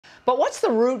But what's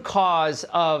the root cause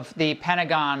of the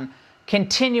Pentagon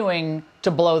continuing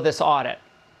to blow this audit?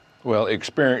 Well,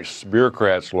 experienced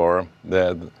bureaucrats, Laura,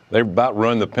 they've about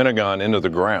run the Pentagon into the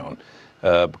ground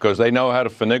because they know how to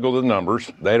finagle the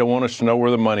numbers. They don't want us to know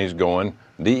where the money's going.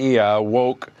 DEI,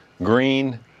 woke,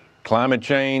 green, climate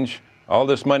change, all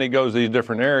this money goes to these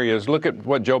different areas. Look at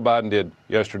what Joe Biden did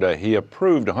yesterday. He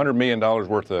approved $100 million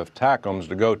worth of TACMs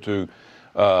to go to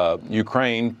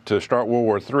Ukraine to start World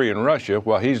War III in Russia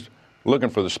while he's looking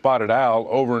for the spotted owl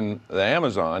over in the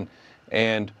Amazon.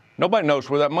 And nobody knows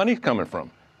where that money's coming from.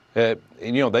 You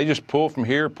know, they just pull from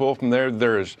here, pull from there.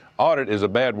 Audit is a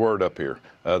bad word up here.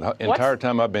 The entire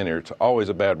time I've been here, it's always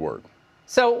a bad word.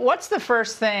 So what's the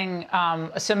first thing,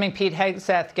 assuming Pete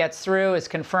Hegseth gets through, is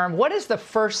confirmed, what is the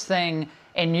first thing,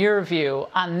 in your view,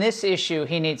 on this issue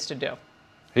he needs to do?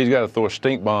 He's got to throw a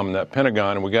stink bomb in that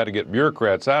Pentagon, and we got to get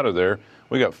bureaucrats out of there.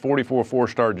 We got 44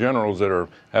 four-star generals that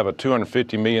have a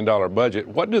 $250 million budget.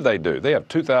 What do? They have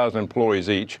 2,000 employees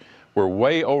each. We're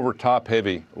way over top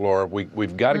heavy, Laura.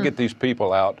 We've got to get these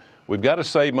people out. We've got to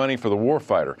save money for the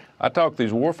warfighter. I talk to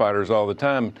these warfighters all the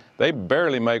time. They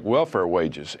barely make welfare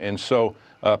wages. And so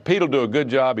Pete will do a good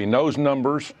job. He knows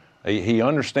numbers. He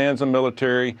understands the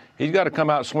military. He's got to come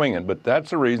out swinging. But that's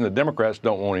the reason the Democrats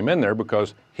don't want him in there,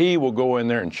 because he will go in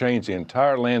there and change the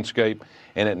entire landscape.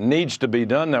 And it needs to be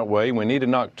done that way. We need to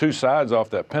knock two sides off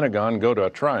that Pentagon and go to a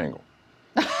triangle.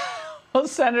 Well,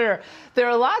 Senator, there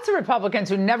are lots of Republicans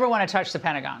who never want to touch the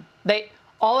Pentagon.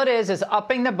 All it is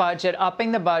upping the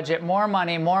budget, more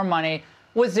money,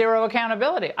 with zero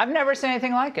accountability. I've never seen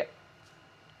anything like it.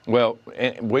 Well,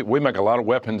 we make a lot of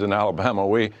weapons in Alabama.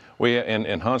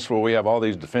 In Huntsville, we have all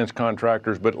these defense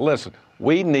contractors. But listen,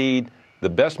 we need the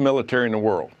best military in the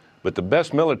world. But the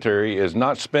best military is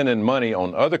not spending money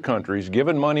on other countries,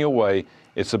 giving money away.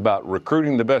 It's about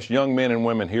recruiting the best young men and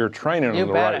women here, training them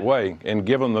the right way, and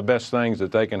give them the best things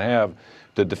that they can have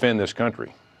to defend this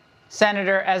country.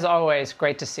 Senator, as always,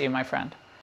 great to see you, my friend.